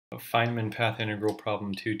Feynman path integral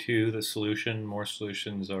problem 2.2, the solution. More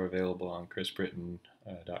solutions are available on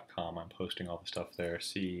chrisbritton.com. I'm posting all the stuff there.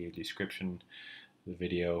 See a description of the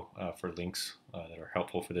video for links that are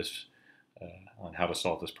helpful for this on how to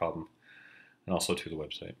solve this problem, and also to the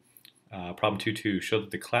website. Problem 2.2, show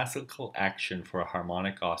that the classical action for a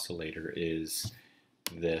harmonic oscillator is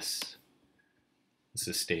this. This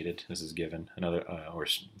is stated, this is given, or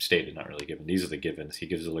stated, not really given. These are the givens. He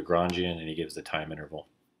gives the Lagrangian and he gives the time interval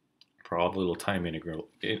for all the little time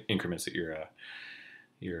increments that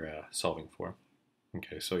you're solving for.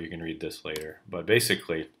 Okay, so you can read this later. But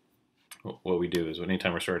basically, what we do is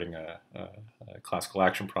anytime we're starting a classical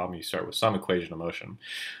action problem, you start with some equation of motion.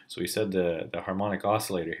 So we said the harmonic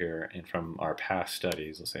oscillator here, and from our past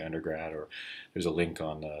studies, let's say undergrad, or there's a link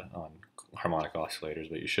on harmonic oscillators,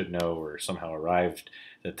 but you should know or somehow arrived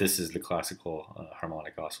that this is the classical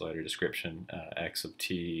harmonic oscillator description. X of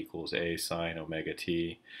t equals a sine omega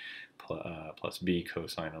t plus b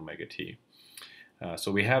cosine omega t.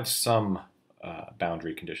 So we have some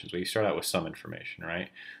boundary conditions. We start out with some information, right?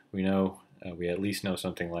 We know, we at least know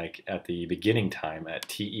something like at the beginning time at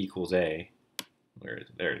t equals a, there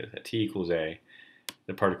it is, at t equals a,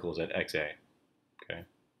 the particle is at xa, okay?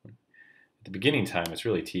 At the beginning time, it's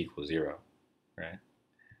really t equals 0, right?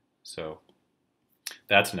 So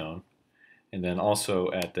that's known. And then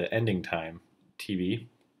also at the ending time, tb,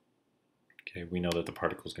 okay, we know that the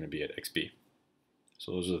particle is going to be at xb.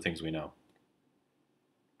 So those are the things we know,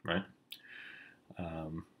 right?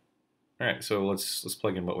 All right, so let's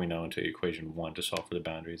plug in what we know into equation 1 to solve for the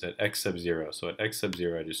boundaries at x sub 0. So at x sub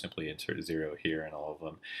 0, I just simply insert 0 here in all of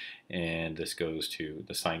them. And this goes to,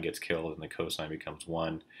 the sine gets killed and the cosine becomes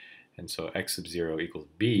 1. And so x sub 0 equals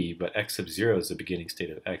b, but x sub 0 is the beginning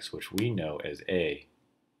state of x, which we know as a.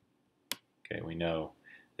 Okay, we know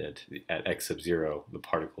that at x sub 0, the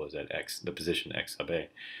particle is at x, the position x sub a.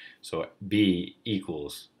 So b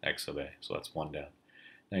equals x sub a, so that's 1 down.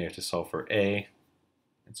 Now you have to solve for a,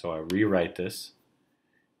 and so I rewrite this,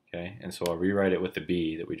 okay, and so I'll rewrite it with the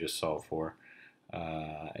b that we just solved for,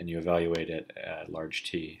 and you evaluate it at large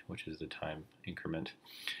t, which is the time increment.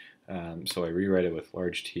 So I rewrite it with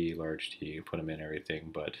large t, put them in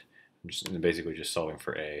everything, but I'm basically just solving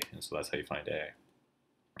for a, and so that's how you find a.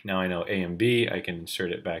 Now I know a and b, I can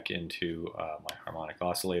insert it back into my harmonic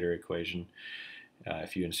oscillator equation.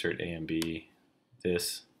 If you insert a and b,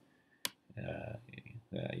 this,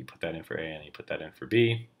 you put that in for a and you put that in for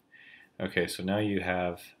b. Okay, so now you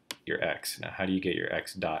have your x. Now how do you get your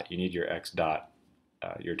x dot? You need your x dot,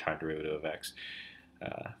 your time derivative of x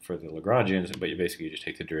for the Lagrangians, but you basically just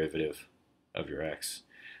take the derivative of your x.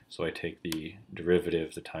 So I take the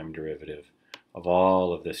derivative, the time derivative of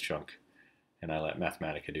all of this junk, and I let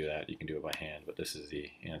Mathematica do that. You can do it by hand, but this is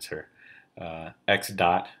the answer. X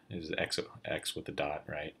dot is x with the dot,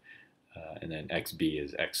 right? And then xb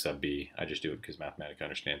is x sub b. I just do it because Mathematica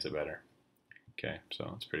understands it better. Okay,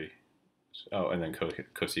 so it's pretty. Oh, and then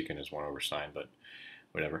cosecant is 1 over sine, but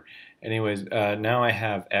whatever. Anyways, now I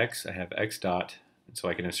have x dot, and so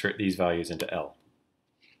I can insert these values into L.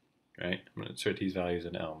 Right? I'm going to insert these values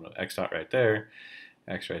into L. I'm going to x dot right there,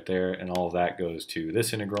 x right there, and all of that goes to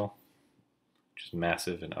this integral, which is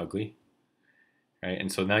massive and ugly. Right?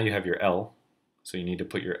 And so now you have your L, so you need to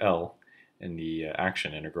put your L in the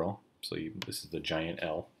action integral. So this is the giant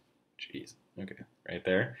L. Jeez. Okay, right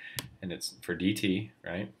there. And it's for dt,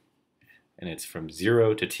 right? And it's from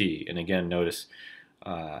 0 to t. And again, notice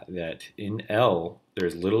that in L,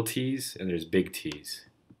 there's little t's and there's big t's.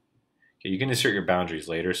 Okay, you can insert your boundaries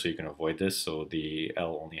later so you can avoid this. So the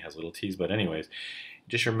L only has little t's. But anyways,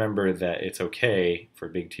 just remember that it's okay for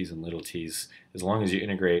big t's and little t's as long as you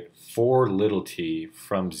integrate for little t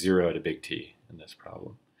from 0 to big T in this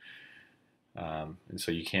problem. And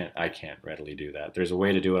so I can't readily do that. There's a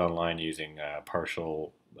way to do it online using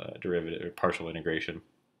partial derivative or partial integration.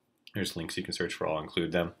 There's links you can search for. I'll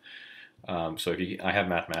include them. So I have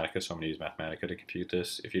Mathematica, so I'm going to use Mathematica to compute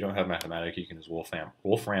this. If you don't have Mathematica, you can use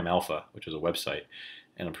Wolfram Alpha, which is a website,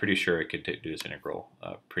 and I'm pretty sure it could do this integral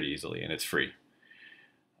pretty easily, and it's free.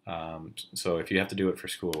 So if you have to do it for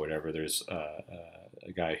school or whatever, there's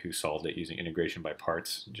a guy who solved it using integration by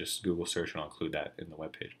parts. Just Google search and I'll include that in the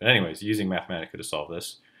webpage. But anyways, using Mathematica to solve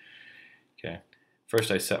this. Okay, first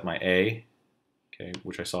I set my a, okay,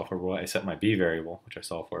 which I solve for below. I set my b variable, which I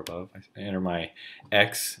solve for above. I enter my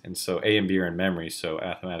x, and so a and b are in memory, so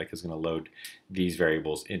Mathematica is going to load these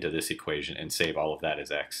variables into this equation and save all of that as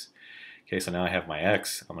x. Okay, so now I have my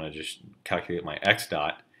x. I'm going to just calculate my x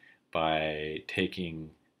dot by taking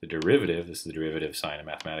the derivative, this is the derivative sign in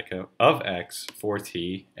Mathematica, of x for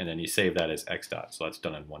t, and then you save that as x dot. So that's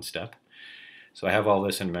done in one step. So I have all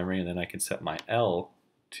this in memory, and then I can set my L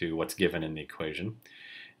to what's given in the equation.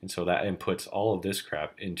 And so that inputs all of this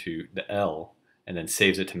crap into the L and then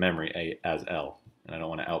saves it to memory as L. And I don't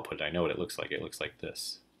want to output it. I know what it looks like. It looks like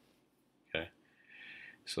this. Okay.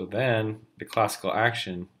 So then the classical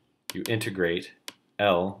action, you integrate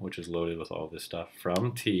L, which is loaded with all this stuff,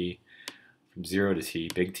 from 0 to t,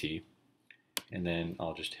 big T, and then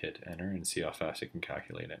I'll just hit enter and see how fast it can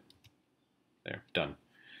calculate it. There, done.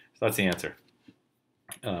 So that's the answer.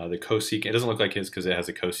 The cosecant, it doesn't look like his because it has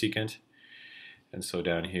a cosecant. And so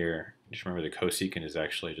down here, just remember the cosecant is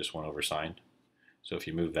actually just 1 over sine. So if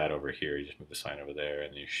you move that over here, you just move the sign over there,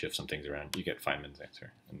 and then you shift some things around, you get Feynman's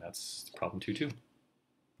answer. And that's problem 2-2.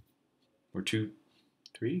 Or 2-3?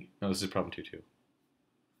 No, this is problem 2-2.